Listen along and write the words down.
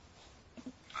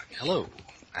Hello,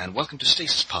 and welcome to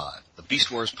Stasis Pod, the Beast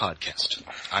Wars podcast.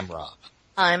 I'm Rob.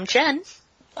 I'm Jen.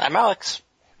 I'm Alex.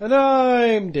 And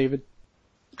I'm David.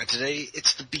 And today,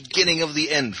 it's the beginning of the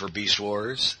end for Beast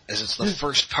Wars, as it's the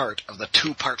first part of the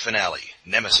two-part finale,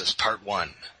 Nemesis Part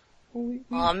 1.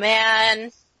 Aw,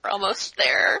 man. We're almost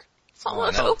there. It's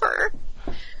almost over.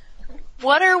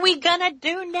 What are we gonna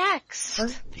do next?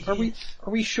 Are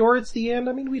we sure it's the end?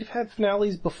 I mean, we've had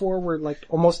finales before where, like,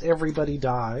 almost everybody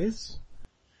dies.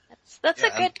 That's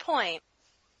a good point.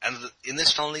 And in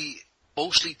this finale,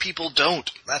 mostly people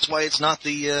don't. That's why it's not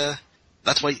the,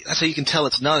 that's how you can tell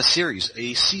it's not a series,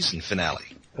 a season finale.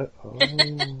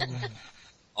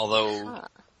 Although,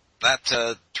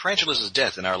 that, Tarantula's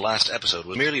death in our last episode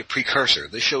was merely a precursor.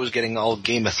 This show is getting all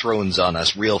Game of Thrones on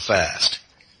us real fast.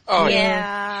 Oh,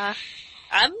 yeah.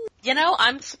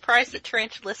 I'm surprised that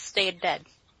Tarantula stayed dead.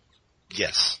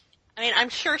 Yes. I mean, I'm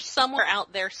sure somewhere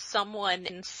out there, someone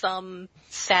in some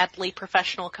sadly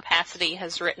professional capacity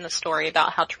has written a story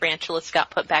about how Tarantulas got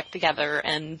put back together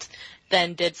and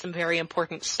then did some very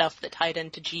important stuff that tied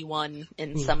into G1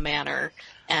 in some manner.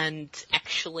 And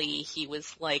actually, he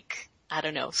was like, I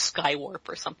don't know, Skywarp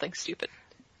or something stupid.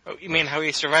 Oh, you mean how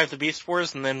he survived the Beast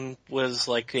Wars and then was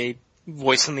like a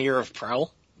voice in the ear of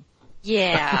Prowl?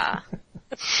 Yeah.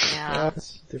 Yeah,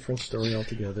 that's a different story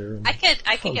altogether. I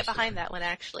could get behind that one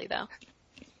actually, though.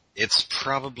 It's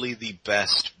probably the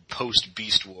best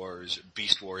post-Beast Wars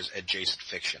adjacent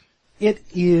fiction. It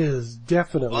is,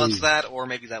 definitely. Well, it's that, or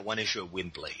maybe that one issue of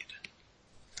Windblade.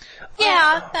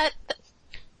 Yeah,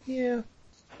 Yeah.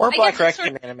 Or Black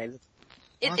Reckoning animated.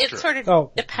 It sort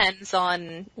of depends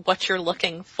on what you're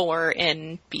looking for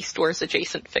in Beast Wars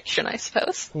adjacent fiction, I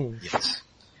suppose. Yes.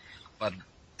 But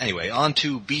anyway, on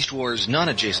to Beast Wars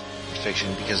non-adjacent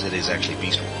fiction, because it is actually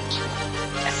Beast Wars.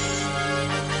 Yes.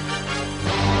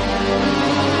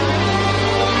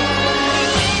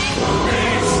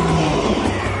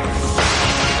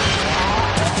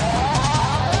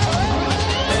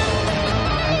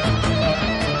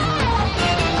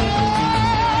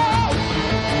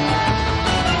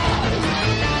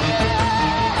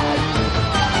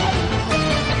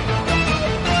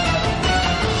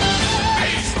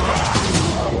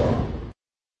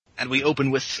 And we open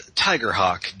with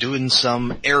Tigerhawk doing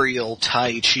some aerial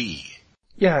Tai Chi.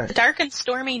 Yeah. A dark and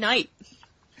stormy night.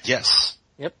 Yes.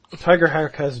 Yep.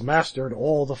 Tigerhawk has mastered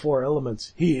all the four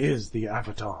elements. He is the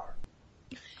Avatar.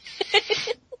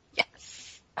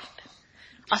 Yes.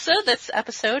 Also, this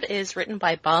episode is written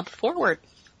by Bob Forward.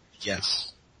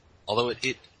 Yes. Although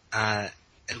as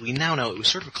we now know, it was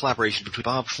sort of a collaboration between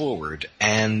Bob Forward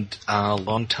and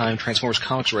longtime Transformers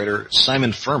comics writer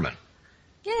Simon Furman.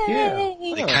 Yay!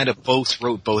 Yeah. They kind of both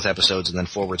wrote both episodes, and then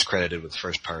Forward's credited with the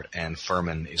first part, and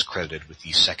Furman is credited with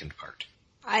the second part.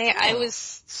 I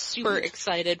was super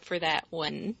excited for that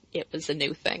when it was a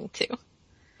new thing, too.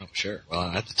 Oh, sure. Well,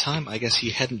 at the time, I guess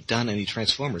he hadn't done any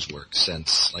Transformers work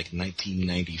since, like,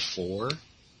 1994.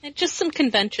 And just some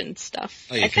convention stuff.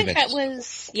 Oh, yeah, I think that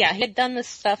was, he had done this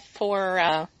stuff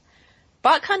for,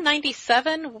 BotCon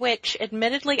 97, which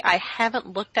admittedly I haven't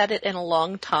looked at it in a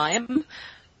long time,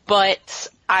 but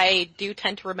I do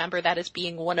tend to remember that as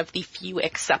being one of the few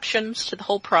exceptions to the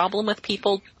whole problem with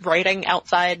people writing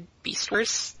outside Beast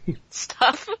Wars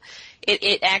stuff.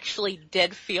 It actually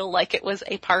did feel like it was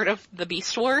a part of the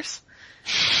Beast Wars.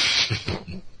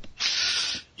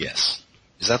 Yes.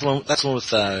 Is that the one? That's the one with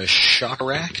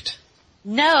Shockeract?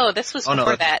 No, this was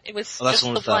before that. It was that's just the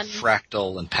one with one.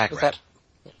 Fractal and Packrat.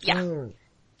 Yeah.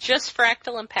 Just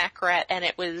Fractal and Packrat, and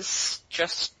it was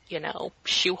just,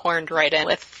 shoehorned right in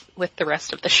with the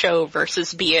rest of the show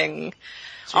versus being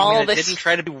all this. It didn't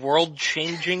try to be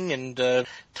world-changing and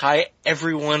tie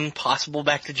everyone possible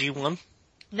back to G1?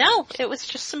 No, it was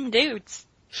just some dudes.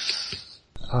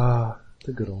 Ah,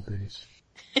 the good old days.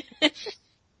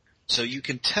 So you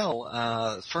can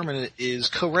tell Furman is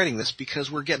co-writing this because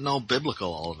we're getting all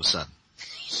biblical all of a sudden.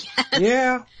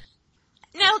 Yeah.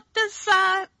 Now,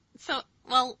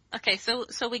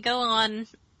 so we go on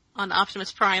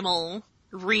Optimus Primal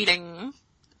reading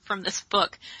from this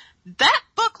book. That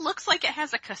book looks like it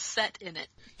has a cassette in it.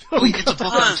 Oh, it's a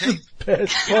book on tape.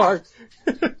 Best part.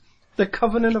 The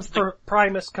Covenant of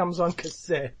Primus comes on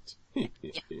cassette.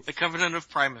 The Covenant of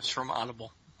Primus from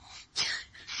Audible.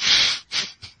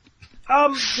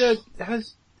 Are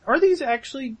these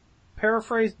actually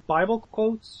paraphrased Bible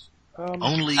quotes?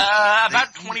 Only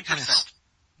about 20%.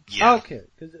 Yeah. Okay,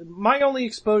 because my only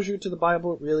exposure to the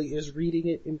Bible really is reading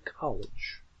it in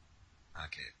college.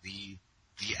 Okay, the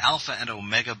alpha and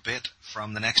omega bit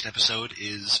from the next episode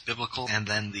is biblical, and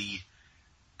then the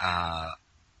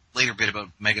later bit about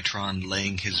Megatron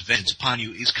laying his vengeance upon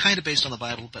you is kind of based on the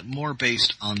Bible, but more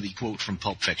based on the quote from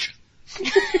Pulp Fiction.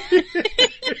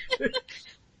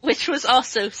 Which was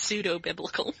also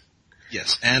pseudo-biblical.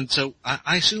 Yes, and so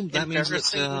I assume that means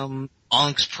that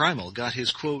Onyx Primal got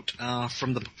his quote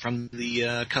from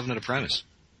the Covenant of Primus.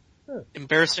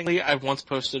 Embarrassingly, I once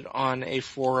posted on a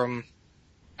forum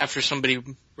after somebody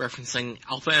referencing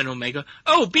Alpha and Omega,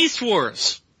 "Oh, Beast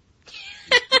Wars!"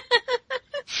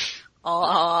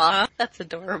 Aww, that's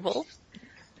adorable.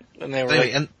 And they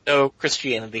were no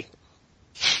Christianity.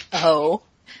 Oh.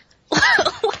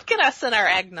 Look at us and our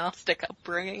agnostic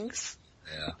upbringings.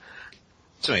 Yeah.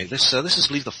 So anyway, this is, I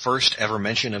believe, the first ever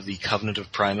mention of the Covenant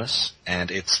of Primus,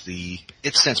 and it's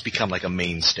since become like a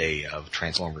mainstay of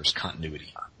Transformers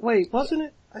continuity. Wait, wasn't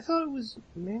it? I thought it was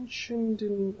mentioned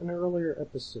in an earlier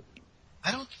episode.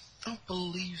 I don't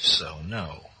believe so,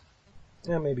 no.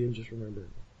 Yeah, maybe I'm just remembering.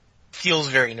 Feels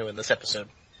very new in this episode.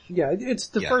 Yeah, it's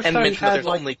the first and time mentioned that had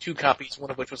there's only 2 copies,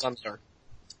 one of which was on Star.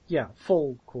 Yeah,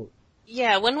 full quote.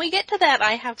 Yeah, when we get to that,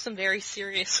 I have some very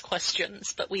serious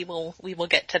questions, but we will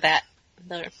get to that.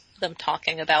 Them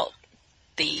talking about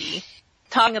the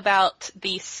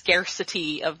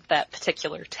scarcity of that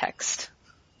particular text.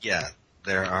 Yeah,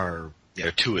 there are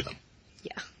 2 of them.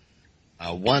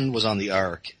 Yeah. One was on the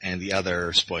Ark, and the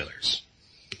other spoilers.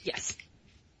 Yes.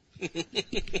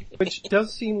 Which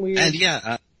does seem weird.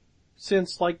 And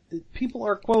since like people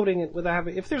are quoting it without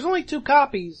having. If there's only 2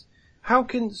 copies, how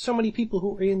can so many people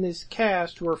who are in this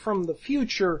cast who are from the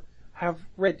future have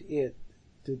read it?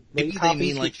 Maybe they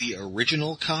mean like the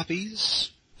original copies?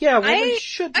 Yeah, well, they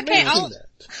should mention that.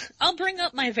 I'll bring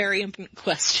up my very important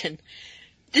question.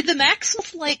 Did the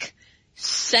Maximals,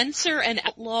 censor and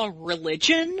outlaw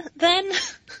religion, then?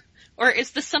 Or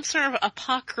is this some sort of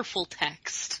apocryphal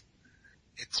text?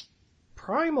 It's...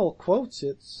 Primal quotes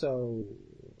it, so...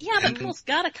 Yeah, but Primal's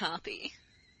got a copy.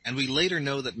 And we later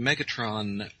know that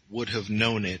Megatron would have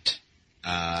known it,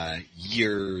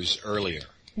 years earlier.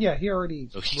 Yeah, he already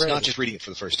So he's not just reading it for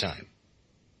the first time.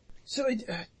 So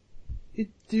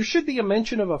there should be a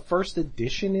mention of a first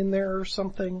edition in there or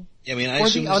something. Yeah, I mean, I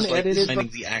assume this is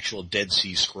like the actual Dead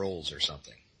Sea Scrolls or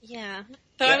something. Yeah.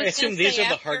 So I assume these are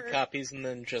the hard copies, and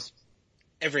then just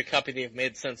every copy they've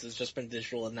made since has just been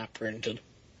digital and not printed.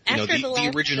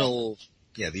 The original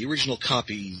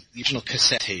copy, the original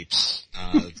cassette tapes,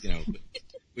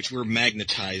 which were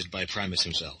magnetized by Primus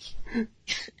himself.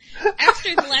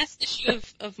 After the last issue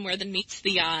of More Than Meets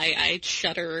the Eye, I'd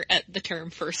shudder at the term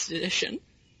first edition.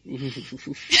 Which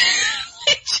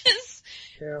is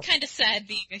kind of sad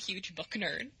being a huge book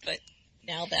nerd, but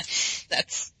now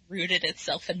that's rooted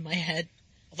itself in my head.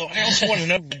 Although I also want to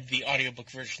know the audiobook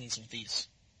versions of these.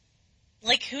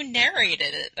 Like, who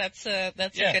narrated it? That's a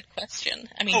good question.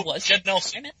 I mean, was Judd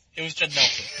Nelson? It was Judd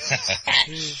Nelson.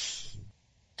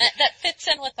 That fits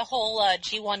in with the whole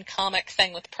G1 comic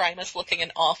thing with Primus looking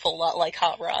an awful lot like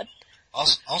Hot Rod.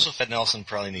 Also, Fed Nelson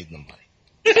probably needing the money.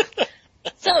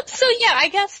 So yeah, I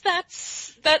guess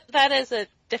that is a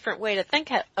different way to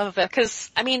think of it,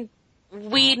 because, I mean,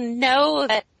 we know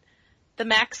that the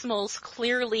Maximals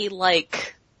clearly,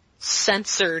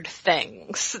 censored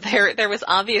things. There was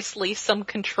obviously some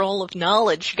control of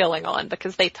knowledge going on,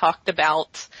 because they talked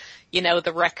about,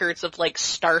 the records of,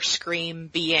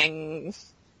 Starscream being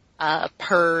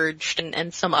purged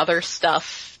and some other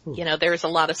stuff. There's a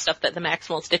lot of stuff that the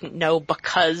Maximals didn't know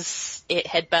because it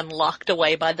had been locked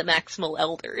away by the Maximal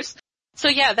Elders. So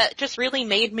yeah, that just really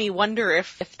made me wonder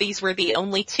if these were the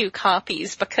only 2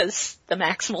 copies because the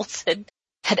Maximals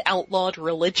had outlawed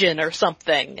religion or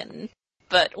something,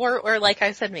 or like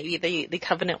I said, maybe the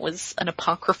Covenant was an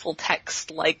apocryphal text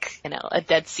like, a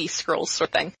Dead Sea Scrolls sort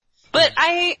of thing. But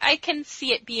I can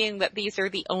see it being that these are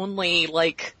the only,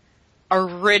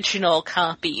 original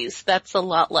copies. That's a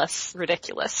lot less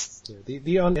ridiculous. Yeah,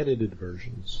 the unedited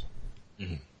versions.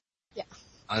 Mm-hmm. Yeah.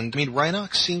 And, I mean,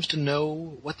 Rhinox seems to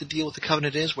know what the deal with the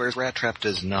Covenant is, whereas Rat Trap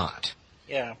does not.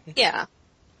 Yeah. Yeah.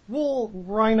 Well,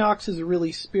 Rhinox is a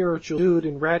really spiritual dude,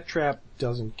 and Rat Trap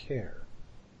doesn't care.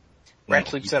 Rat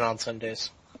sleeps in on Sundays.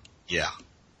 Yeah.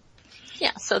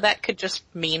 Yeah, so that could just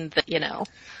mean that,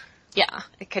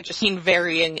 it could just mean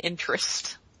varying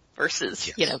interest versus,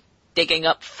 digging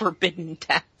up forbidden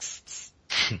texts.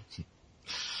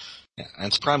 Yeah,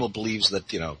 and Primal believes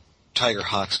that, Tiger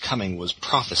Hawk's coming was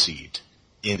prophesied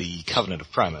in the Covenant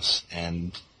of Primus,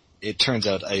 and it turns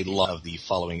out a lot of the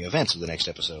following events of the next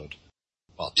episode,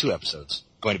 2 episodes,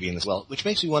 going to be in as well, which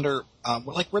makes me wonder,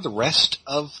 were the rest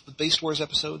of the Beast Wars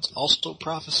episodes also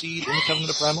prophesied in the Covenant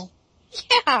of Primal?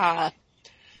 Yeah.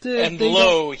 And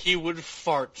lo, he would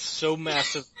fart so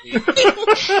massively.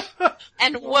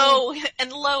 And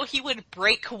lo, he would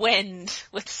break wind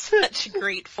with such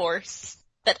great force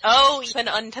that, even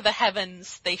unto the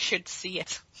heavens they should see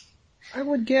it. I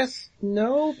would guess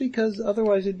no, because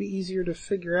otherwise it'd be easier to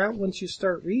figure out once you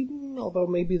start reading, although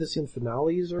maybe the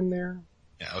Sinfinales are in there.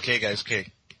 Yeah, okay guys, okay,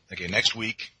 next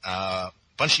week, a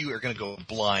bunch of you are gonna go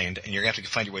blind, and you're gonna have to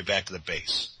find your way back to the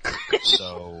base.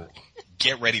 So,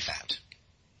 get ready for that.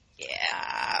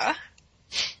 Yeah.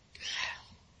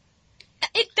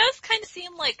 It does kind of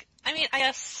seem like, I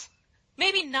guess,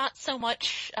 maybe not so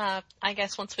much,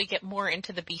 once we get more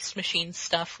into the Beast Machine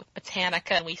stuff with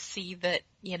Botanica, and we see that,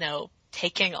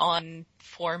 taking on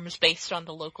forms based on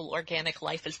the local organic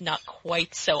life is not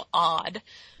quite so odd.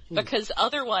 Because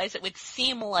otherwise it would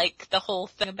seem like the whole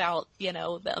thing about,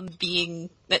 them being,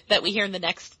 that we hear in the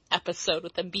next episode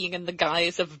with them being in the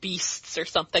guise of beasts or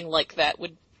something like that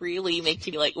would really make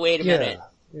you be like, wait a minute.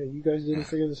 Yeah, you guys didn't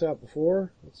figure this out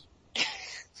before?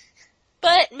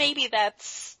 But maybe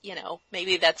that's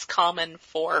common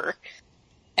for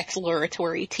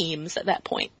exploratory teams at that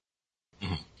point.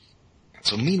 Mm-hmm.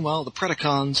 So meanwhile, the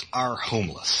Predacons are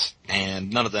homeless,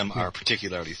 and none of them are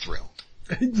particularly thrilled.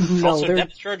 Also,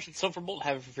 Depth Charge and Silverbolt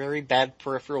have very bad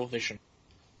peripheral vision.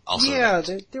 Also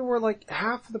there were like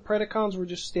half of the Predacons were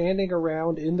just standing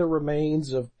around in the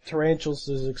remains of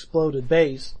Tarantulas' exploded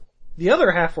base. The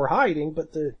other half were hiding,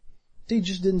 but they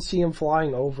just didn't see him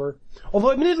flying over.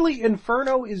 Although admittedly,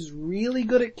 Inferno is really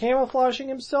good at camouflaging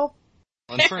himself.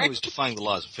 Well, Inferno is defying the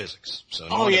laws of physics,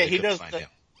 so he does find him.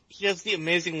 He does the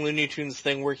amazing Looney Tunes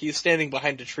thing where he's standing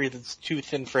behind a tree that's too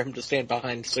thin for him to stand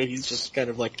behind, so he's just kind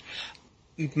of like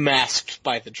masked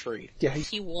by the tree. Yeah,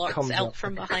 he walks out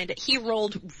from behind it. He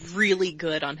rolled really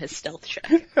good on his stealth check.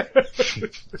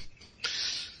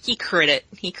 He crit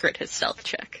his stealth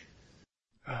check.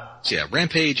 So yeah,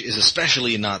 Rampage is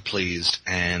especially not pleased,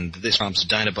 and this prompts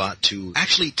Dinobot to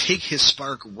actually take his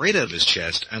spark right out of his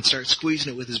chest and start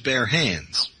squeezing it with his bare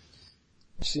hands.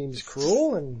 Seems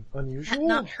cruel and unusual. That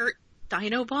not hurt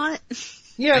Dinobot?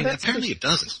 Yeah, apparently it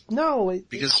doesn't. No,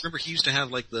 because remember he used to have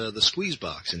like the squeeze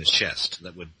box in his chest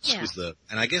that would squeeze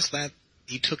and I guess that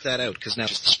he took that out because now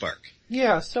it's just the spark.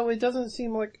 Yeah, so it doesn't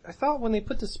seem like, I thought when they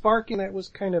put the spark in that was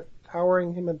kind of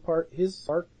powering him in part, his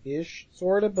spark-ish,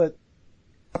 sorta, but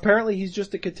apparently he's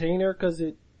just a container because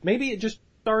maybe it just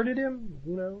started him,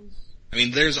 who knows? I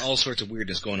mean, there's all sorts of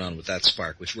weirdness going on with that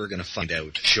spark, which we're going to find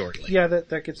out shortly. Yeah,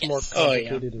 that gets more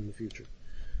complicated in the future.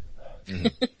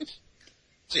 Mm-hmm.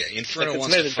 So yeah, Inferno wants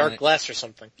to find... It's made of dark glass or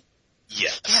something.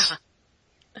 Yes. Yeah.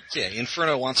 So yeah,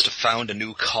 Inferno wants to found a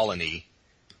new colony,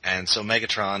 and so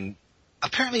Megatron,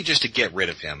 apparently just to get rid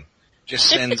of him, just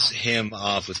sends him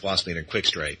off with Waspinator and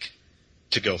Quickstrike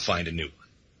to go find a new one.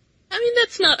 I mean,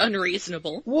 that's not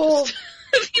unreasonable. Well...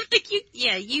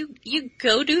 you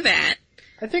go do that.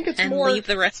 I think it's and more... leave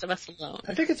the rest of us alone.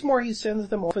 I think it's more he sends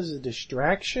them off as a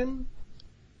distraction.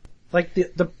 Like,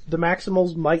 the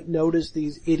Maximals might notice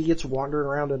these idiots wandering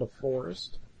around in a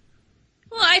forest.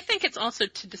 Well, I think it's also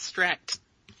to distract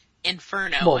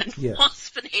Inferno and yes.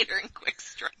 Waspinator and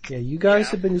Quickstrike. Yeah, you guys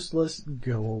have been useless.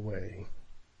 Go away.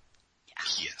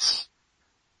 Yeah. Yes.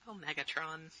 Oh,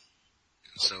 Megatron.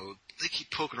 So, they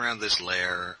keep poking around this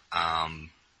lair. I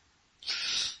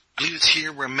believe it's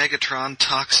here where Megatron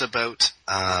talks about,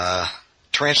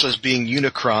 tarantulas being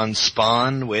Unicron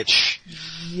spawn, which...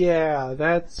 Yeah,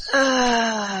 that's...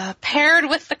 Paired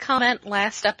with the comment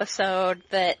last episode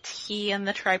that he and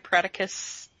the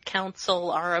Tripredacus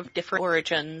Council are of different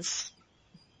origins,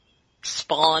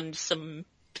 spawned some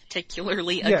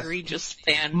particularly egregious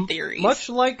fan theories. Much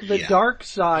like the dark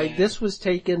side, this was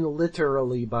taken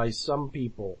literally by some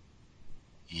people.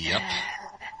 Yep.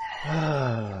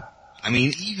 I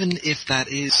mean, even if that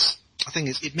is... The thing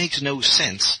is, it makes no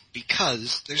sense,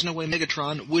 because there's no way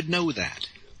Megatron would know that.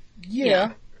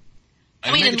 Yeah.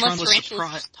 I mean, unless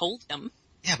Tarantulas told him.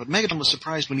 Yeah, but Megatron was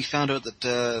surprised when he found out that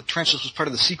Tarantulas was part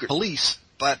of the secret police,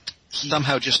 but he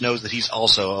somehow just knows that he's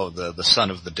also the son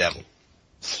of the devil.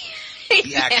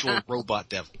 The actual robot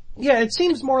devil. Yeah, it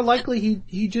seems more likely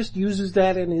he just uses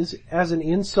that as an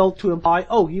insult to imply,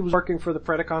 oh, he was working for the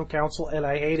Predacon Council and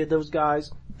I hated those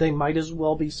guys. They might as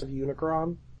well be some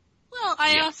Unicron. Well,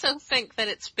 I also think that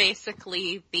it's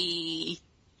basically the,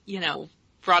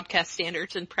 broadcast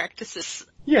standards and practices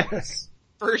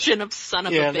version of son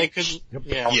of a bitch. They could,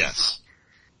 Yes.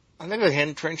 On the other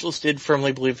hand, Tarantulas did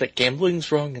firmly believe that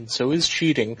gambling's wrong, and so is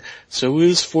cheating, so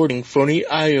is forging phony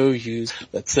IOUs.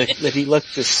 That he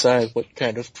left aside what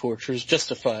kind of torture is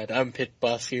justified. I'm Pit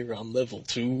Boss here on level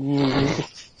 2.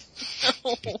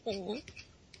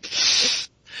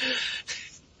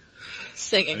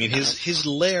 singing. I mean, his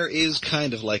lair is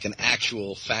kind of like an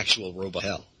actual, factual robot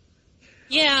hell.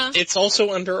 Yeah. It's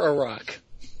also under a rock.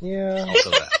 Yeah.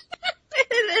 Also that.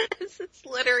 It is. It's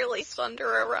literally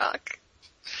under a rock.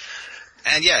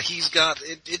 And yeah, he's got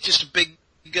it's just a big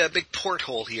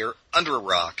porthole here under a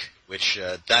rock, which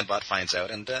Dinebot finds out.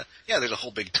 And yeah, there's a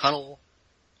whole big tunnel.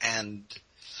 And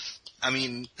I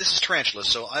mean, this is Tarantula,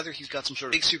 so either he's got some sort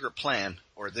of big secret plan,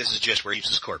 or this is just where he keeps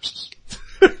his corpses.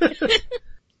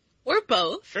 Or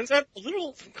both. Turns out a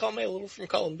little from column A, a little from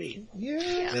column B.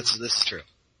 Yeah. This is true.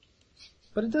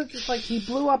 But it does, it's like he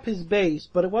blew up his base,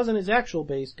 but it wasn't his actual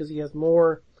base because he has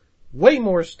way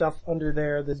more stuff under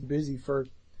there that's busy for,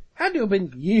 had to have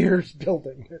been years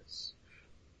building this.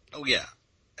 Oh yeah.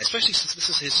 Especially since this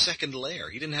is his second lair.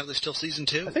 He didn't have this till season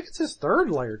 2. I think it's his third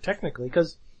layer technically,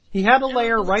 because he had a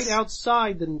layer right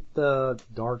outside the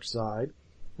dark side,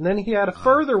 and then he had a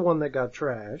further one that got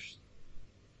trashed,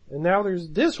 and now there's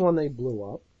this one they blew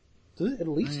up. So at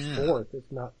least fourth, if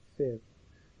not fifth.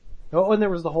 Oh, and there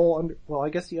was the whole I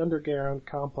guess the underground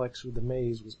complex with the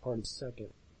maze was part of the second.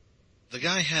 The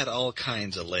guy had all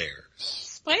kinds of lairs.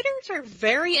 Spiders are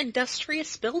very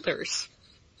industrious builders.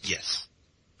 Yes.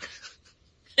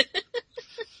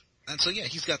 And so yeah,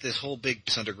 he's got this whole big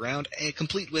underground,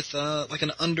 complete with like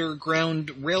an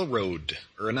underground railroad,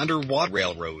 or an underwater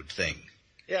railroad thing.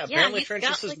 Yeah, apparently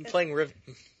Trenchus has been playing Rivet.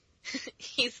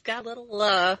 He's got a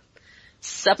little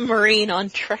submarine on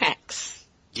tracks.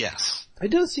 Yes. It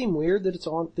does seem weird that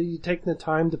that you taking the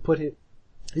time to put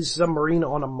his submarine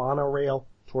on a monorail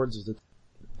towards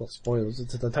spoilers,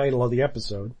 it's the title of the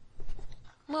episode.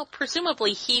 Well,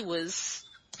 presumably he was,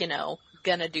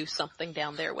 gonna do something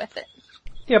down there with it.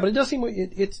 Yeah, but it does seem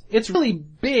it's really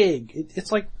big.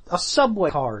 It's like a subway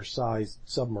car sized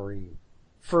submarine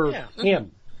for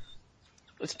him.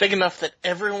 It's big enough that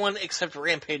everyone except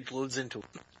Rampage loads into it.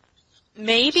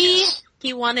 Maybe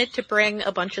he wanted to bring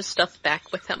a bunch of stuff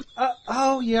back with him.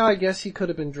 Oh yeah, I guess he could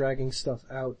have been dragging stuff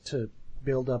out to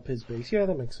build up his base. Yeah,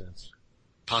 that makes sense.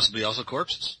 Possibly also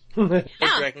corpses. Or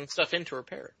dragging stuff in to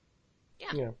repair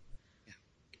it. Yeah.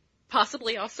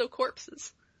 Possibly also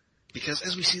corpses. Because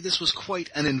as we see, this was quite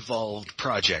an involved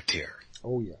project here.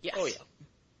 Oh yeah. Yes. Oh yeah.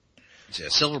 So,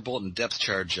 Silverbolt and Depth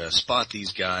Charge spot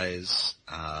these guys.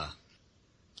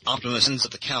 Optimus sends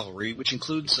up the cavalry, which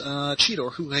includes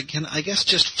Cheetor, who can, I guess,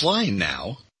 just fly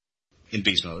now in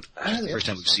beast mode. It's the first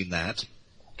time we've seen that.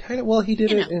 Kind of. Well, he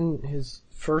did it in his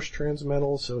first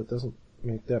Transmetal, so it doesn't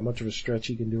make that much of a stretch.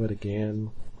 He can do it again.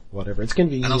 Whatever. It's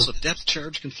convenient. And also, Depth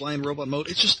Charge can fly in robot mode.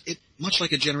 It's just, much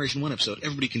like a Generation 1 episode,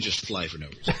 everybody can just fly for no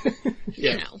reason.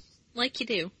 Yeah. Like you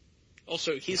do.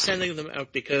 Also, he's sending them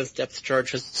out because Depth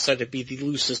Charge has decided to be the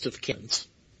loosest of cannons.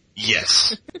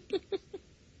 Yes.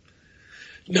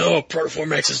 No,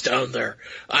 Protoformax is down there.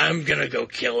 I'm gonna go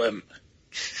kill him.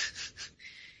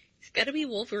 It's gotta be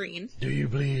Wolverine. Do you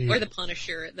bleed? Or the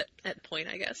Punisher at that point,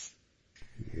 I guess.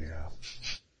 Yeah.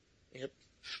 Yep.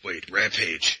 Wait,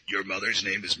 Rampage, your mother's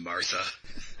name is Martha?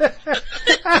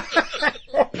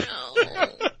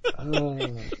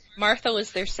 No. Martha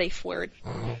was their safe word.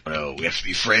 No, we have to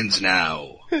be friends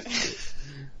now. Oh,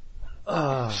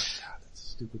 God, that's a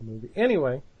stupid movie.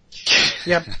 Anyway.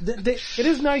 Yeah, it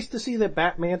is nice to see that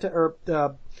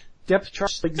Depth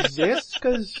Charge exists,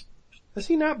 because has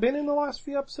he not been in the last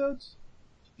few episodes?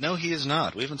 No, he is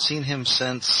not. We haven't seen him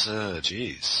since,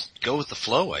 Go With the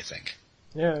Flow, I think.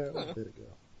 Yeah, a bit ago.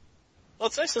 Well,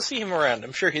 it's nice to see him around.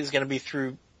 I'm sure he's gonna be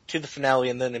through to the finale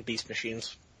and then in Beast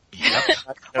Machines. Yep.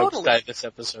 Totally. This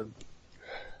episode.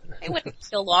 They wouldn't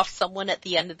kill off someone at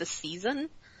the end of the season.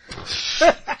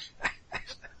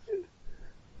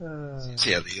 So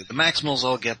yeah, the Maximals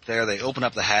all get there, they open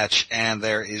up the hatch, and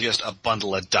there is just a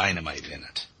bundle of dynamite in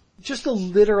it. Just a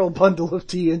literal bundle of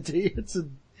TNT. It's a...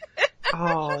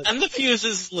 Oh. And the fuse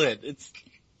is lit. It's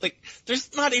like,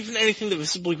 there's not even anything that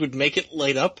visibly would make it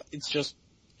light up. It's just,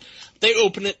 they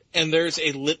open it, and there's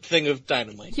a lit thing of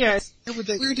dynamite. Yes. Where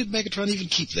did Megatron even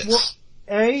keep this?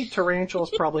 Well,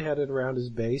 Tarantulas probably had it around his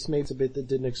base. Maybe it's a bit that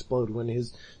didn't explode when the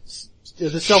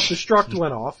self-destruct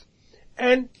went off.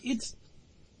 And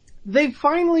they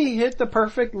finally hit the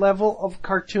perfect level of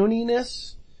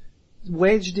cartooniness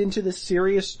wedged into the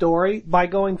serious story by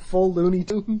going full Looney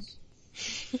Tunes.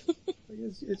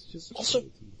 It's just... Also,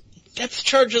 Depth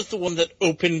Charge is the one that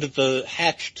opened the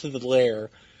hatch to the lair,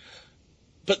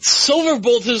 but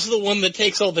Silverbolt is the one that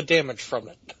takes all the damage from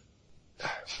it.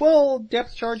 Well,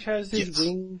 Depth Charge has his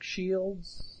wing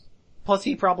shields. Plus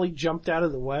he probably jumped out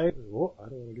of the way. Oh, I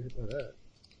don't want to get hit by that.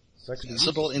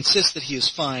 Silverbolt insists that he is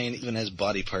fine even as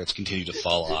body parts continue to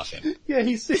fall off him. Yeah,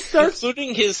 he starts...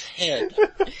 Including his head.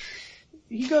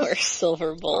 He goes... Poor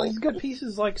Silverbolt. He's got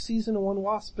pieces like Season 1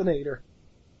 Waspinator.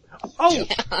 Oh,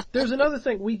 there's another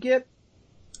thing. We get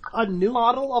a new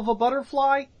model of a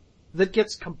butterfly that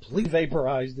gets completely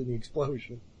vaporized in the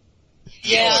explosion.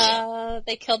 Yeah,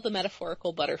 they killed the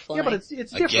metaphorical butterfly. Yeah, but it's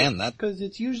different. Again, because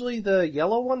it's usually the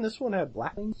yellow one. This one had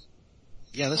black wings.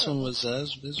 Yeah, this one was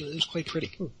quite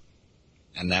pretty.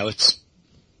 And now it's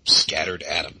scattered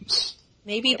atoms.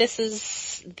 Maybe this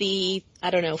is the, I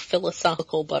don't know,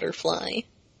 philosophical butterfly.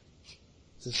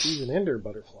 It's a season ender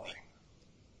butterfly.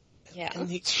 Yeah. And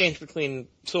the exchange between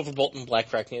Silverbolt and Black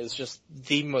Arachnia is just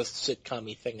the most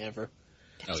sitcom-y thing ever.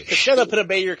 Oh, yeah. Shut up and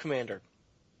obey your commander.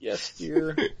 Yes, dear.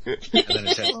 And then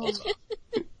his head falls off.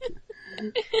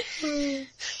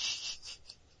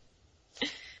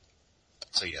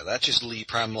 So yeah, that just leaves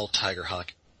Primal, Tigerhawk,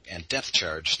 and Depth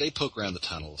Charge. They poke around the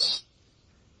tunnels.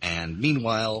 And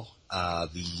meanwhile,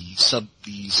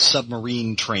 the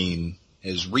submarine train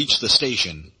has reached the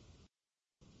station,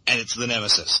 and it's the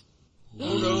Nemesis.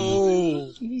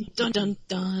 Oh no! Dun dun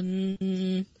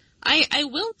dun. I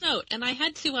will note, and I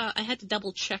had to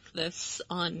double check this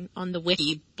on the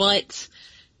wiki, but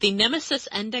the Nemesis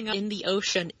ending up in the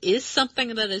ocean is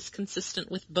something that is consistent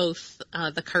with both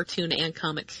the cartoon and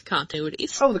comic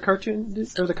continuities. Oh, the cartoon,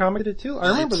 or the comic did too? I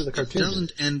remember the cartoon. It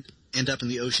doesn't end up in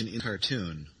the ocean in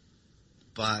cartoon,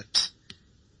 but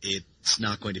it's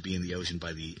not going to be in the ocean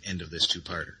by the end of this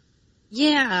two-parter.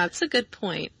 Yeah, that's a good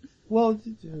point. Well,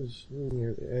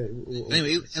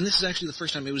 Anyway, and this is actually the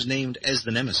first time it was named as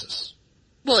the Nemesis.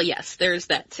 Well, yes, there's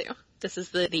that too. This is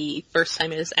the first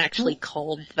time it is actually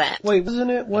called that. wait,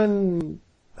 wasn't it when,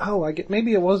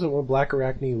 maybe it wasn't when Black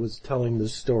Arachne was telling the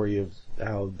story of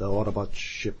how the Autobot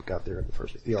ship got there in the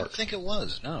first place, the I arc. think it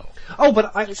was, no. Oh,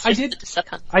 but It's I just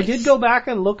did go back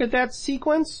and look at that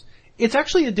sequence. It's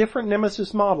actually a different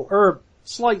Nemesis model, or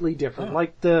slightly different. Oh.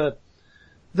 Like the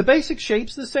basic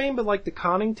shape's the same, but like the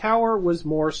conning tower was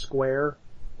more square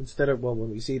instead of, well, when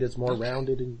we see it, it's more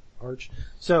rounded and arched.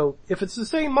 So if it's the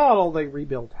same model, they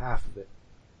rebuilt half of it.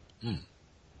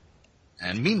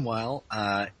 And meanwhile,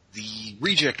 the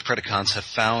reject Predacons have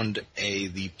found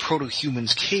the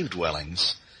proto-humans' cave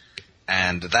dwellings,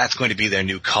 and that's going to be their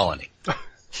new colony.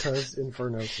 Because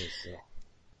Inferno says so.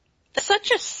 It's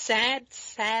such a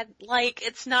sad, like,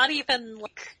 it's not even,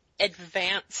 like,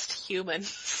 advanced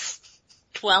humans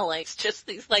dwellings, just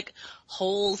these, like,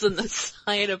 holes in the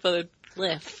side of a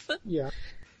cliff. Yeah.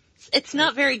 It's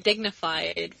not very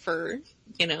dignified for,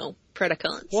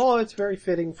 Predacons. Well, it's very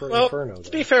fitting for Inferno, though.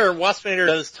 To be fair, Waspinator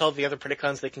does tell the other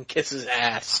Predacons they can kiss his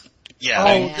ass. Yeah, Oh,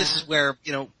 I mean, yeah. this is where,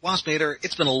 Waspinator,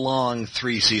 it's been a long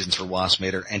 3 seasons for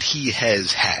Waspinator, and he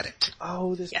has had it.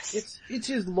 Oh, Yes. it's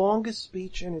his longest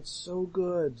speech, and it's so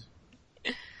good.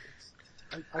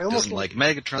 I almost Doesn't like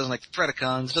Megatron, doesn't like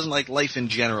Predacons, doesn't like life in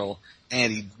general,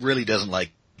 and he really doesn't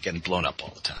like getting blown up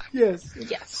all the time. Yes.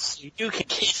 Yes. You can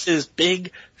kiss his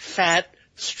big, fat,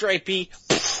 stripy...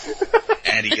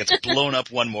 And he gets blown up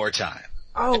one more time.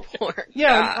 Oh, Poor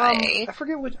yeah, guy. I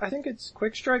forget which, I think it's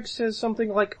Quick Strike says something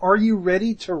like, "Are you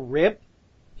ready to rip?"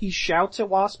 He shouts at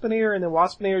Waspinator, and then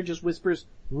Waspinator just whispers,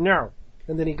 "No."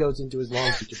 And then he goes into his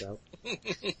long speech about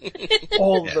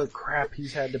all the crap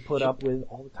he's had to put up with,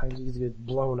 all the times he gets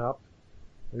blown up.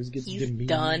 Or he gets He's demeaned.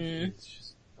 done. It's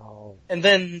just, oh. And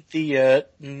then the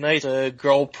nice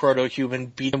girl proto-human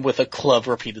beat him with a club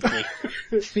repeatedly.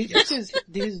 He hits his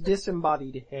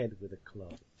disembodied head with a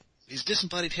club. His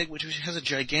disembodied head, which has a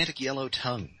gigantic yellow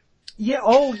tongue. Yeah,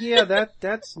 oh yeah,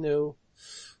 that's new.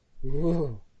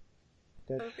 Ooh.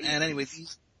 And anyway,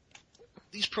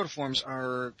 these protoforms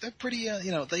they're pretty,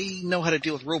 they know how to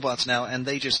deal with robots now, and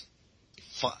they just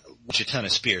launch a ton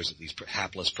of spears at these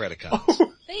hapless Predacons.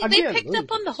 They picked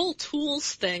up on the whole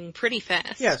tools thing pretty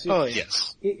fast. Yes,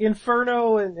 Yes.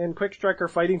 Inferno and Quick Strike are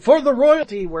fighting for the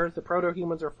royalty, whereas the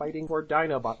proto-humans are fighting for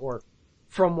Dinobot, or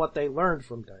from what they learned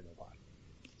from Dinobot.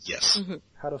 Yes. Mm-hmm.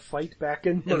 How to fight back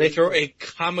in And they throw a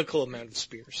comical amount of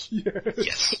spears.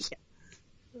 Yes.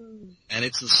 And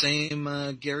it's the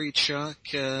same Gary Chalk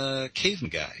caveman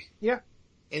guy. Yeah.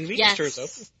 And Venus Yes. turns up.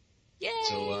 Yay!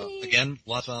 So again, a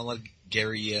lot of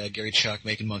Gary Chalk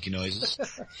making monkey noises.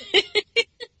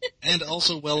 And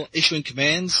also, well, issuing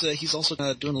commands, he's also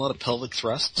doing a lot of pelvic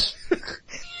thrusts.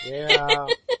 Yeah.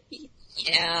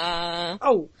 Yeah.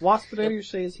 Oh, Waspinator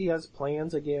says he has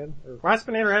plans again. Or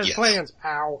Waspinator has Yes. plans.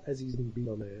 Ow, as he's being beat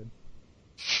on the head.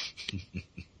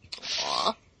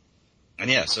 Aw. And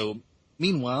yeah, so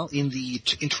meanwhile, in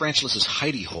Tarantulas'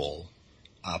 hidey hole,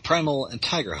 Primal and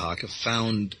Tigerhawk have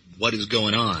found what is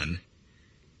going on,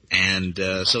 and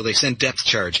so they send Depth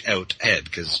Charge out ahead,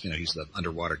 because, he's the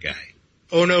underwater guy.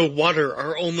 Oh no, water,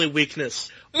 our only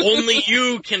weakness. Only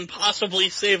you can possibly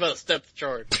save us, Depth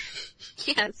Charge.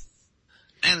 Yes.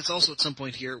 And it's also at some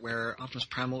point here where Optimus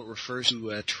Primal refers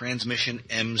to Transmission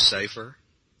M Cipher.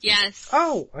 Yes.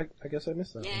 Oh, I guess I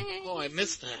missed that one. Yay. Oh, I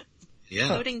missed that. Yeah.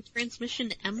 Coding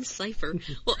Transmission M Cipher.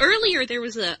 Well, earlier there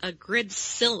was a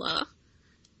Gridsilla,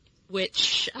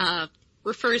 which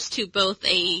refers to both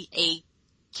a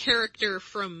character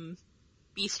from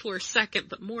Beast Wars 2nd,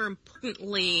 but more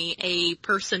importantly, a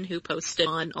person who posted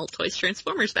on Alt Toys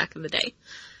Transformers back in the day.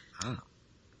 Oh.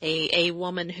 A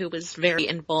woman who was very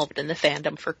involved in the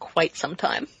fandom for quite some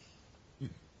time.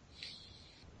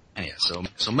 And yeah, so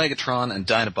Megatron and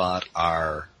Dinobot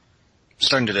are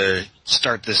starting to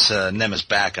start this Nemesis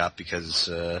back up because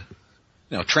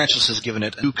Tarantulas has given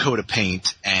it a new coat of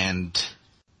paint and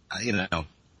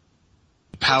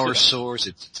power source.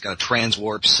 It's got a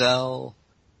transwarp cell.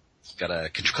 It's got a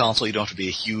control console. You don't have to be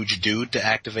a huge dude to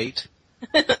activate.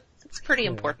 It's pretty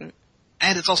important.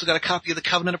 And it's also got a copy of the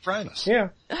Covenant of Primus. Yeah.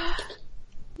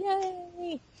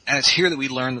 Yay! And it's here that we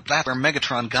learn that that's where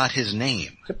Megatron got his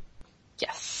name.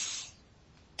 Yes.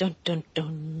 Dun dun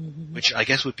dun. Which I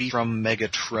guess would be from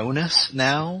Megatronus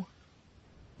now?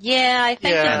 Yeah, I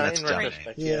think that's in done.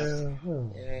 retrospect, Yeah.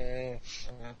 Oh.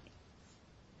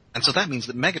 And so that means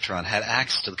that Megatron had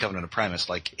access to the Covenant of Primus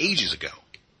like ages ago.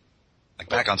 Like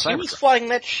back on He was Cybertron. flying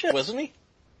that ship, wasn't he?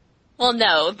 Well,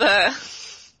 no, The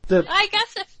I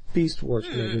guess if Beast Wars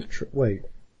Megatron. Wait.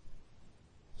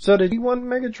 So did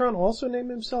Megatron also name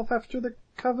himself after the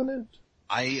Covenant?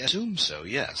 I assume so,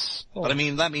 yes. Oh. But I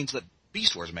mean, that means that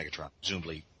Beast Wars Megatron,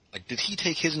 presumably, like, did he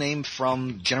take his name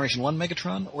from Generation 1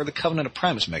 Megatron or the Covenant of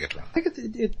Primus Megatron? I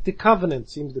think the Covenant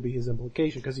seems to be his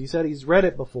implication, because he said he's read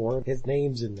it before, his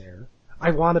name's in there.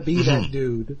 I want to be that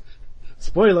dude.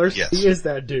 Spoilers, Yes. he is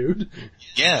that dude.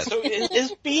 Yes. So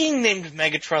is being named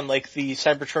Megatron like the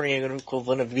Cybertronian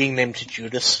equivalent of being named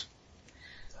Judas?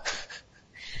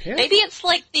 Yeah. maybe it's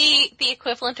like the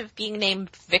equivalent of being named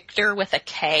Victor with a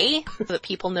K, so that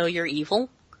people know you're evil.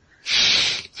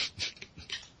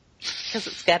 Because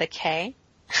it's got a K.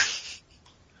 Of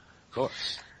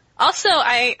course. Also,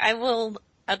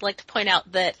 I'd like to point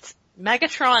out that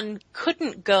Megatron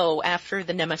couldn't go after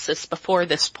the Nemesis before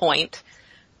this point,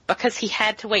 because he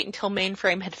had to wait until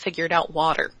Mainframe had figured out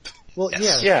water. Well,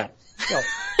 Yes. yeah. Well,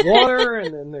 water,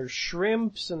 and then there's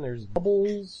shrimps, and there's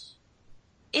bubbles.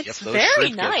 Yep, It's those very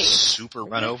shrimp get nice. super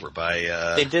run over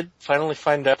by, They did finally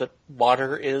find out that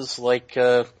water is like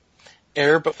air,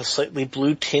 but with a slightly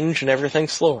blue tinge and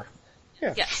everything's slower.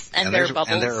 Yeah. Yes, and there are bubbles.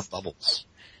 And there are bubbles.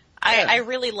 I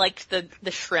really liked the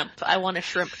shrimp. I want a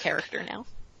shrimp character now.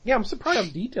 Yeah, I'm surprised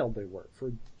how detailed they were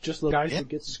for just little guys that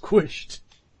get squished.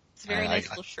 It's a very I- nice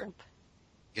I- little shrimp.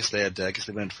 I guess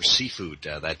they went for seafood,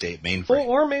 that day at Mainframe. Well,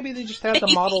 or maybe they just had the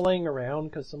model laying around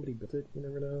because somebody built it. You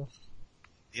never know.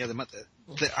 Yeah,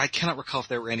 I cannot recall if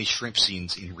there were any shrimp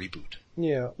scenes in Reboot.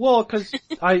 Yeah, well, because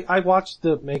I watched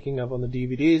the making of on the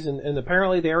DVDs, and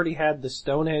apparently they already had the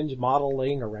Stonehenge model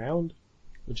laying around,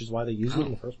 which is why they used it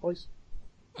in the first place.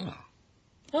 Oh.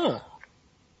 Huh.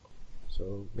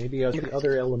 So maybe the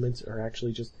other elements are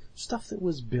actually just stuff that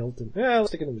was built. And let's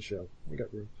stick it in the show. We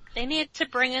got room. They need to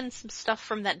bring in some stuff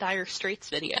from that Dire Straits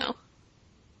video.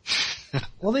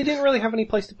 Well, they didn't really have any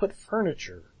place to put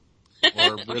furniture.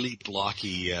 Or really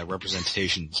blocky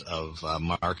representations of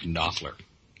Mark Knopfler.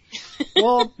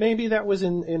 Well, maybe that was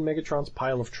in Megatron's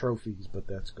pile of trophies, but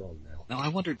that's gone now. Now, I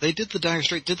wondered, they did the Dire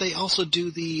Straits, did they also do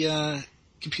the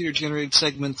computer-generated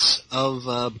segments of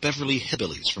Beverly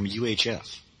Hillbillies from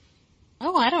UHF?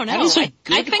 Oh, I don't know. That is a I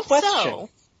good think question. so,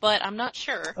 but I'm not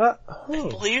sure. I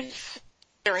believe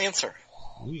their answer.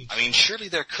 I mean, surely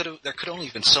there could only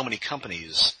have been so many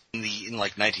companies in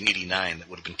like 1989 that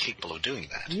would have been capable of doing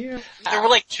that. Yeah. There were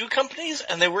like 2 companies,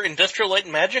 and they were Industrial Light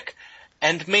and Magic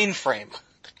and Mainframe.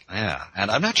 Yeah, and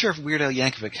I'm not sure if Weird Al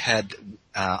Yankovic had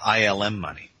ILM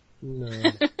money.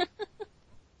 No.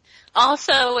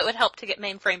 Also, it would help to get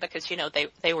Mainframe because,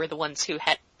 they were the ones who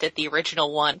did the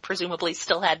original one, presumably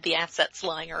still had the assets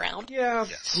lying around. Yeah.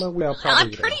 Yes. Well, probably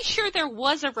I'm pretty sure there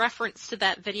was a reference to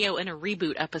that video in a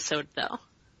Reboot episode, though.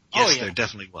 Yes, yeah. there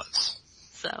definitely was.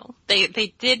 So, they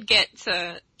did get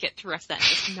to rest that,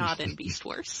 just not in Beast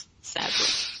Wars, sadly.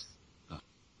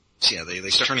 So yeah, they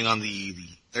start turning on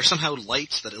there's somehow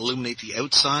lights that illuminate the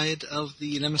outside of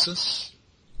the Nemesis.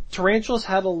 Tarantulas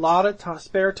had a lot of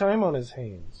spare time on his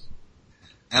hands.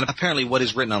 And apparently what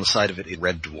is written on the side of it is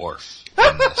Red Dwarf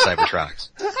in Cybertronics.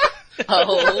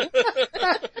 Oh.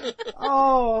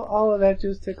 Oh, all of that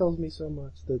just tickles me so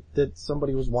much that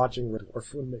somebody was watching Red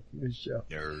Dwarf when making this show.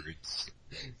 Nerds.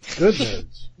 Good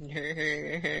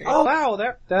nerds. Oh wow,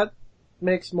 that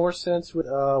makes more sense with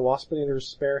Waspinator's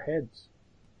spare heads.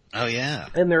 Oh yeah.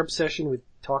 And their obsession with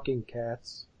talking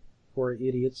cats. Poor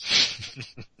idiots.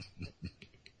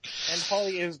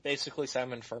 Holly is basically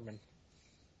Simon Furman.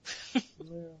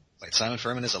 Wait, Simon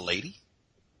Furman is a lady?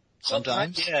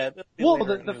 Sometimes? Yeah. Well,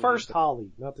 the first Holly,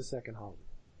 not the second Holly.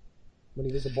 When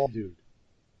he was a bald dude.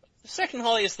 The second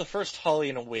Holly is the first Holly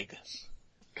in a wig.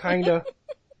 Kinda.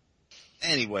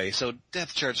 Anyway, so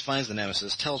Depth Charge finds the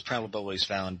Nemesis, tells Primal about what he's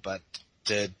found, but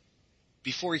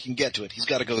before he can get to it, he's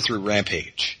got to go through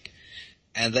Rampage.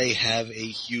 And they have a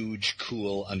huge,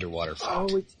 cool underwater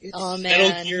fight. Oh man.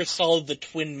 Metal Gear Solid the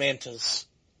Twin Mantas.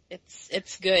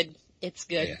 It's good. It's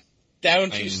good. Yeah.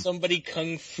 Down to somebody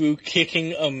kung fu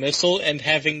kicking a missile and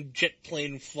having jet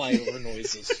plane flyover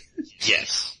noises.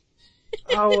 Yes.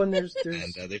 Oh, and there's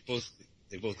And they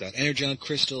both got Energon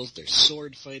crystals. They're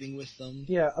sword fighting with them.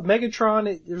 yeah, a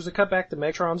Megatron. There's a cutback to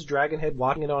Megatron's Dragon Head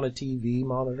watching it on a TV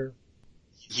monitor.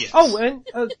 Yes. Oh, and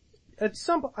at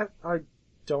some I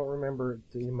don't remember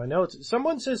in my notes.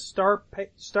 Someone says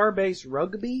Starbase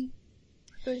Rugby.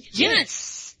 I think.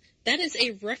 Yes! That is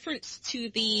a reference to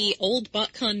the old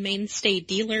BotCon mainstay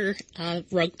dealer,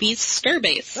 Rugby's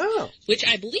Starbase. Oh. Which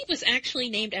I believe was actually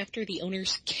named after the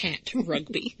owner's cat,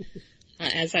 Rugby,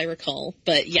 as I recall.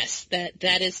 But yes,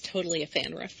 that is totally a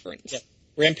fan reference. Yep.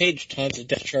 Rampage taunts a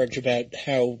Death Charge about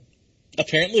how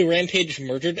apparently Rampage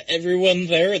murdered everyone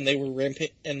there and they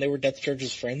were Death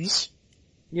Charge's friends.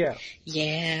 Yeah.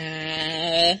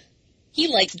 Yeah. He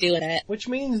likes doing that. Which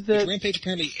means Which that Rampage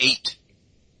apparently ate.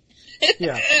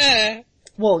 yeah.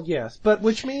 Well, yes, but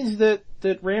which means that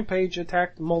Rampage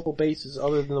attacked multiple bases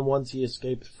other than the ones he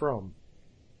escaped from.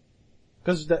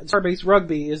 Because Starbase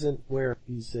Rugby isn't where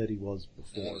he said he was It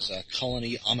before. was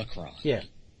Colony Omicron. Yeah.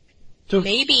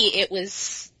 Maybe it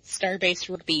was Starbase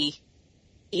Rugby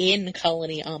in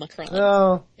Colony Omicron.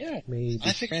 Oh, Yeah. maybe.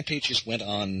 I think Rampage just went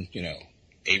on,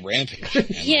 a rampage. And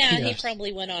yeah, he Yes.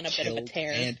 probably went on a bit of a killed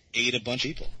tear. and ate a bunch of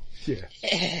people.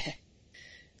 Yeah.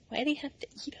 Why do you have to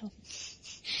eat them?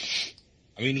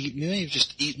 I mean, he may have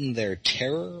just eaten their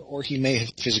terror, or he may have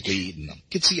physically eaten them.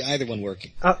 Could see either one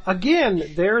working.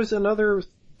 Again, there's another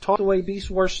Tossed Away Beast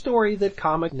Wars story that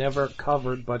comic never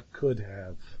covered but could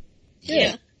have.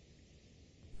 Yeah.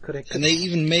 And they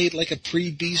even made like a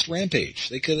pre-Beast Rampage.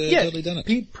 They could have totally done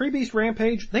it. Pre-Beast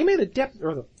Rampage, they made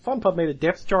the Fun Pub made a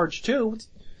Depth Charge too.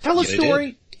 Tell a Yeah, they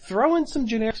story, throw in some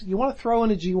generics, you want to throw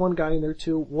in a G1 guy in there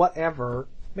too, whatever.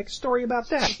 Make a story about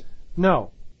that.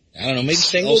 No. I don't know, maybe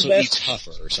Single also best- eats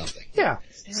Huffer or something. Yeah.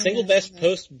 Single best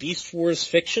post Beast Wars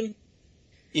fiction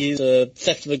is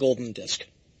Theft of the Golden Disc.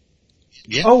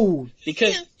 Yeah. Oh,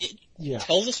 Because it yeah.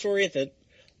 tells a story that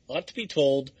ought to be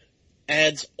told,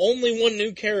 adds only one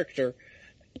new character,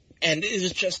 and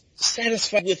is just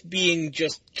satisfied with being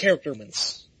just character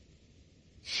moments.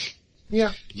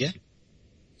 Yeah. Yeah.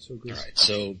 So good. Alright,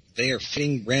 so they are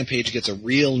fighting. Rampage gets a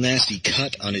real nasty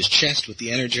cut on his chest with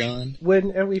the Energon.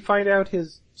 And we find out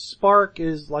his spark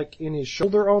is like in his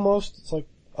shoulder almost. It's like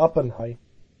up and high.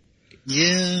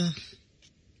 Yeah.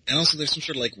 And also there's some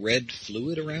sort of like red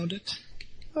fluid around it.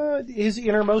 His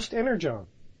innermost energon.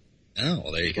 Oh,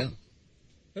 well there you go.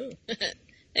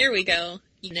 There we go.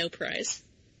 Prize.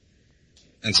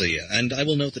 And so yeah, and I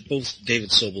will note that both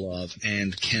David Sobolov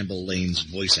and Campbell Lane's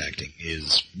voice acting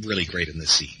is really great in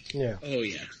this scene. Yeah. Oh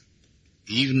yeah.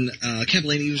 Even, Campbell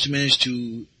Lane even managed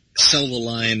to sell the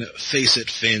line, "Face it,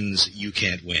 Finns, you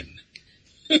can't win."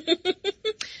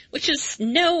 Which is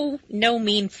no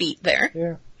mean feat there.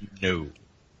 Yeah. No.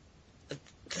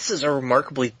 This is a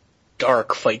remarkably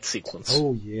dark fight sequence.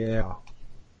 Oh yeah.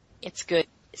 It's good.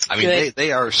 It's I mean, good.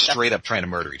 they are straight up trying to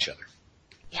murder each other.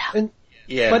 Yeah.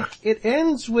 Yeah. But it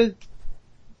ends with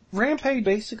Rampage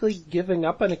basically giving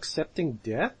up and accepting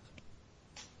death.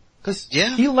 Cause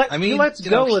Yeah, he I mean, lets you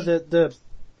go know, of the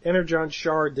Energon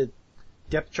shard that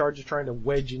Depth Charge is trying to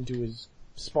wedge into his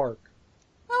spark.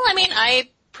 Well, I mean, I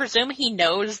presume he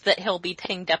knows that he'll be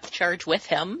taking Depth Charge with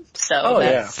him, so oh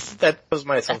yeah. that's, That was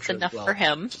my that's assumption enough as well. for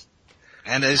him.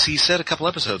 And as he said a couple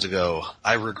episodes ago,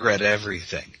 I regret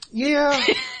everything. Yeah.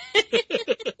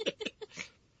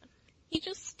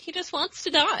 He just wants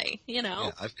to die, Yeah,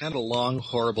 I've had a long,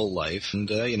 horrible life, and,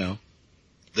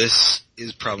 this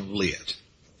is probably it.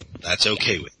 That's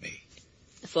okay with me.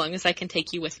 As long as I can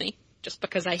take you with me. Just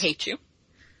because I hate you.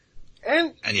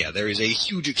 And And yeah, there is a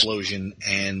huge explosion,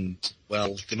 and,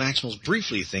 well, the Maximals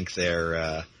briefly think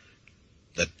that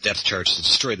Depth Charge has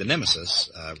destroyed the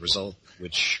Nemesis, result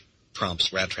which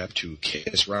prompts Rat Trap to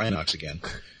kiss Rhinox again.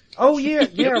 oh yeah,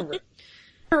 yeah.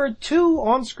 There are two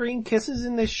on-screen kisses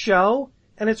in this show,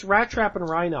 and it's Rat Trap and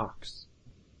Rhinox.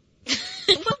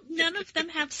 Well, none of them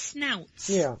have snouts.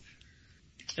 Yeah.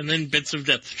 And then bits of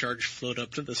Depth Charge float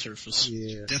up to the surface.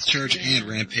 Yeah. Death Charge and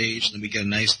Rampage, then we get a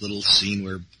nice little scene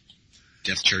where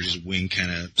Death Charge's wing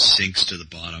kind of sinks to the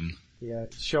bottom. Yeah,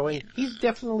 showing he's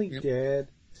definitely dead.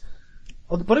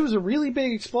 Oh, but it was a really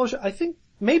big explosion. I think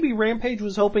maybe Rampage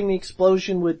was hoping the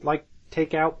explosion would, like,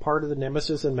 take out part of the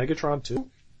Nemesis and Megatron too.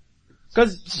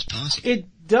 Because it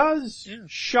does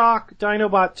shock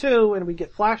Dinobot 2, and we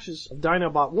get flashes of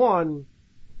Dinobot 1,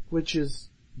 which is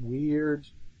weird.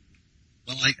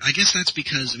 Well, I guess that's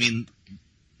because, I mean,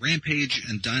 Rampage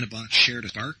and Dinobot shared a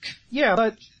spark. Yeah,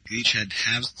 but... They each had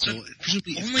halves, so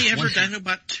presumably... Only ever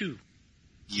Dinobot 2.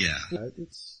 Yeah.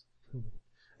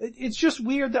 It's just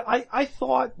weird that I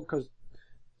thought, because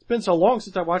it's been so long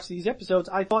since I watched these episodes,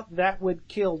 I thought that would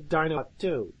kill Dinobot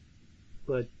 2.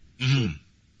 But,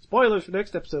 spoilers for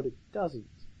next episode, it doesn't.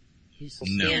 He's still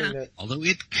standing there. Although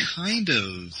it kind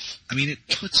of, I mean, it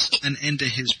puts an end to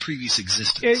his previous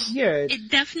existence. It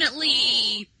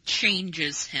definitely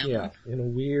changes him. Yeah, in a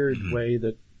weird way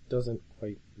that doesn't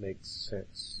quite make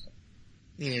sense.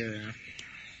 Yeah.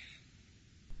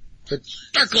 But,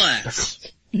 Dark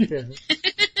Glass! yeah.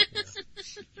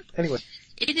 Anyway.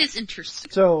 It is interesting.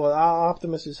 So,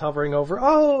 Optimus is hovering over,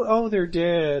 oh, they're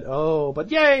dead, but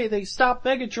yay, they stopped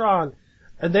Megatron!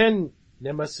 And then,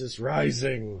 Nemesis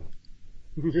rising.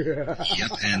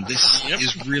 Yep, and this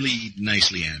is really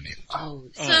nicely animated.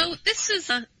 So this is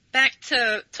back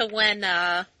to when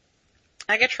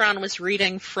Megatron was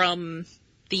reading from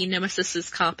the Nemesis's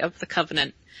copy of the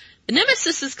Covenant. The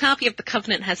Nemesis's copy of the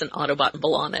Covenant has an Autobot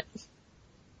symbol on it.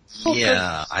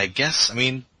 Yeah, I guess, I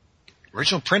mean,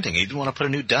 original printing, he didn't want to put a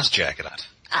new dust jacket on it.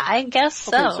 I guess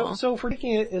so. Okay, so if we're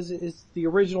taking it as the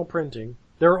original printing,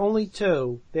 there are only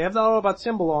two. They have the Autobot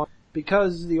symbol on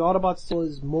because the Autobot still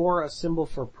is more a symbol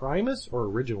for Primus, or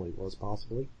originally was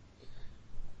possibly.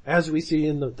 As we see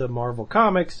in the Marvel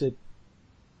comics,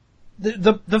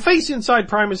 the face inside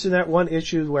Primus in that one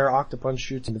issue where Octopunch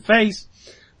shoots in the face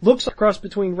looks like a cross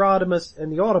between Rodimus and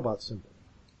the Autobot symbol.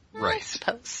 Right. I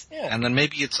suppose. Yeah. And then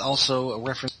maybe it's also a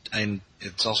reference, and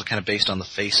it's also kind of based on the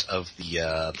face of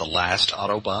the last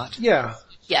Autobot. Yeah.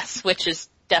 Yes, which is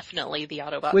definitely the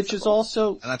Autobot Which symbol. is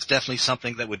also... And that's definitely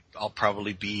something that would all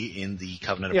probably be in the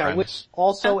Covenant of Yeah, Primus. which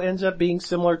also ends up being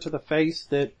similar to the face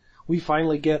that we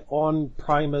finally get on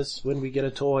Primus when we get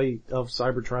a toy of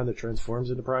Cybertron that transforms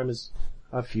into Primus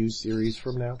a few series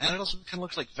from now. And it also kind of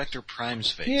looks like Vector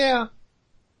Prime's face. Yeah.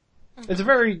 It's a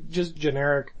very just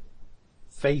generic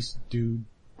face dude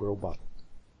robot.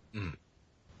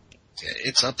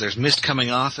 It's up, there's mist coming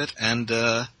off it, and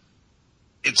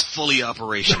it's fully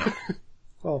operational.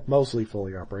 Well, mostly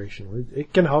fully operational.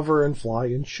 It can hover and fly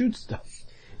and shoot stuff.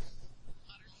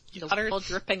 The water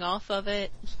dripping off of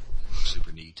it.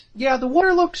 Super neat. Yeah, the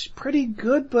water looks pretty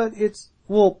good, but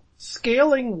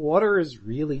scaling water is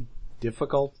really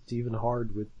difficult. It's even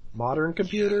hard with modern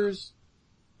computers.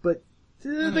 But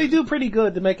they do pretty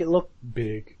good to make it look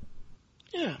big.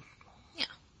 Yeah.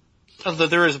 Although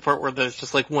there is a part where there's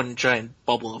just like one giant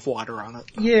bubble of water on it.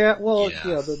 Yeah, well,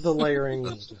 the layering.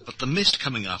 But the mist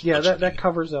coming off. Yeah, that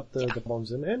covers up the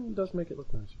bones and does make it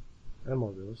look nicer. And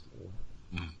more realistic.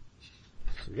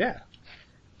 So yeah.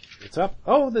 It's up.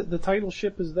 Oh, the title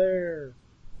ship is there.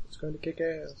 It's going to kick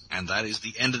ass. And that is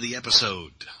the end of the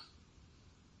episode.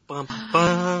 Bum,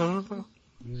 bum.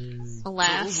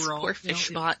 Alas, So overall, poor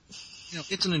Fishbot.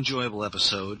 It's an enjoyable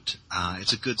episode.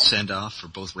 It's a good send-off for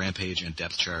both Rampage and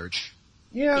Depth Charge.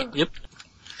 Yeah. Yep.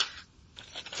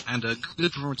 And a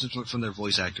good performance from their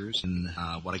voice actors in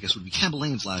what I guess would be Campbell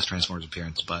Lane's last Transformers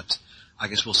appearance, but I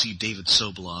guess we'll see David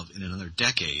Sobolov in another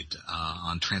decade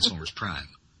on Transformers Prime.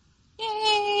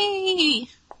 Yay!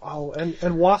 Oh, and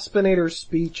Waspinator's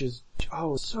speech is,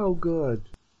 so good.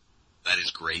 That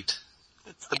is great.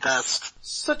 It's the best.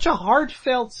 Such a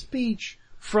heartfelt speech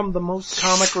from the most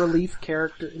comic relief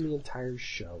character in the entire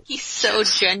show. He's so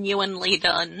genuinely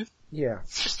done. Yeah.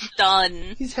 Just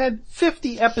done. He's had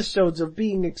 50 episodes of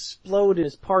being exploded,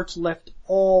 his parts left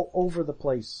all over the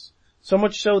place. So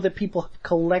much so that people have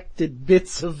collected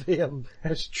bits of him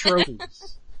as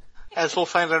trophies. As we'll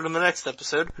find out in the next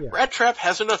episode, Yeah. Rat Trap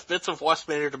has enough bits of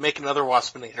Waspinator to make another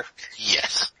Waspinator.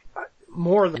 Yes.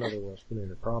 More than other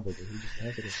Waspinator, probably. He just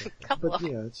has it as that. Couple But of-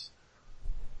 yeah,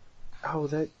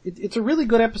 it's a really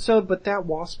good episode, but that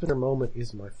Waspinator moment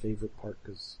is my favorite part,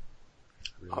 because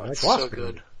I really like It's Waspinator. so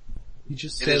good. He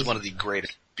just It says, is one of the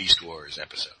greatest Beast Wars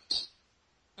episodes.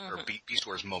 Or Beast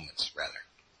Wars moments, rather.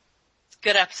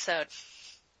 Good episode.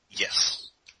 Yes.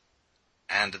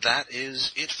 And that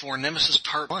is it for Nemesis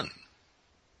Part 1.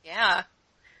 Yeah.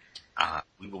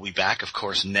 We will be back, of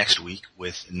course, next week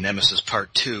with Nemesis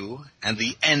Part 2 and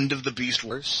the end of the Beast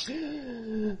Wars.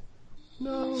 no.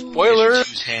 Spoiler!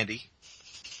 Choose handy.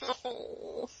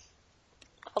 Oh.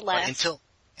 But Alas.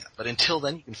 But until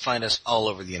then, you can find us all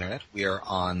over the internet. We are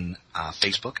on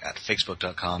Facebook at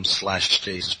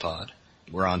facebook.com/stasispod.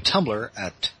 We're on Tumblr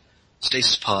at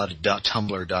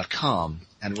stasispod.tumblr.com.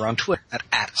 And we're on Twitter at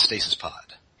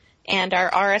 @stasispod. And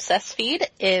our RSS feed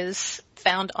is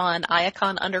found on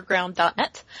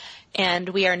iaconunderground.net. And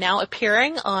we are now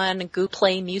appearing on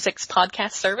Gooplay Music's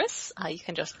podcast service. You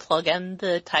can just plug in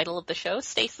the title of the show,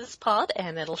 Stasis Pod,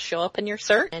 and it'll show up in your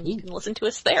search, and you can listen to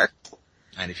us there.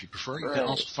 And if you prefer, you can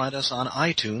also find us on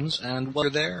iTunes, and while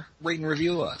you're there, rate and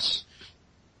review us.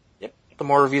 Yep. The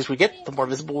more reviews we get, the more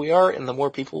visible we are, and the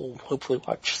more people will hopefully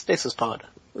watch Stasis Pod.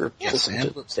 Or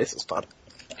listen to Stasis Pod.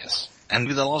 Yes. And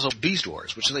they'll also Beast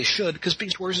Wars, which they should, because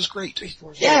Beast Wars is great. Beast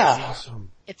Wars is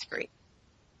awesome. It's great.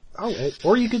 Oh,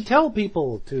 or you could tell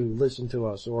people to listen to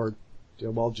us, or,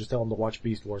 well, just tell them to watch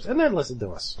Beast Wars, and then listen to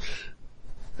us.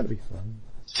 That'd be fun.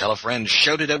 Tell a friend,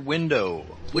 shout it at window,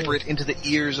 whisper it into the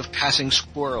ears of passing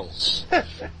squirrels.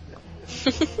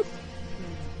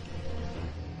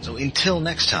 So until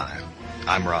next time,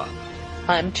 I'm Rob.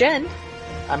 I'm Jen.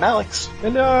 I'm Alex.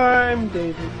 And I'm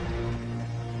David.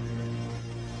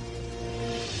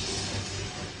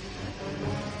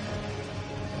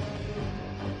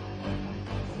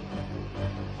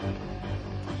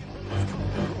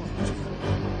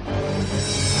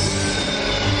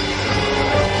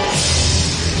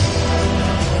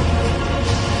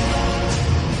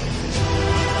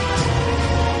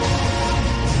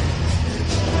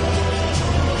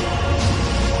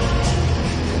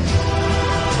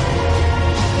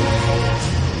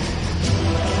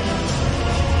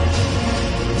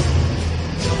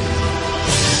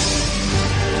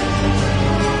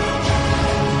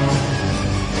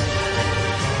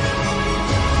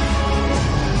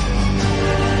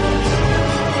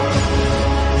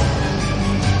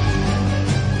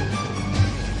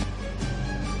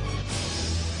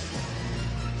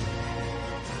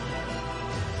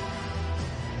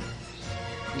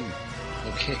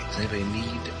 Okay, does anybody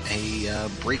need a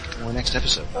break for our next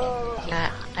episode?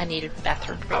 I need a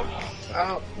bathroom break.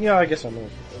 Yeah, I guess I'm gonna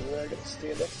gotta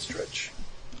stand up and stretch.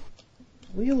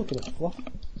 What are you looking at, Fluff? So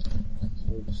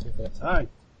just step outside.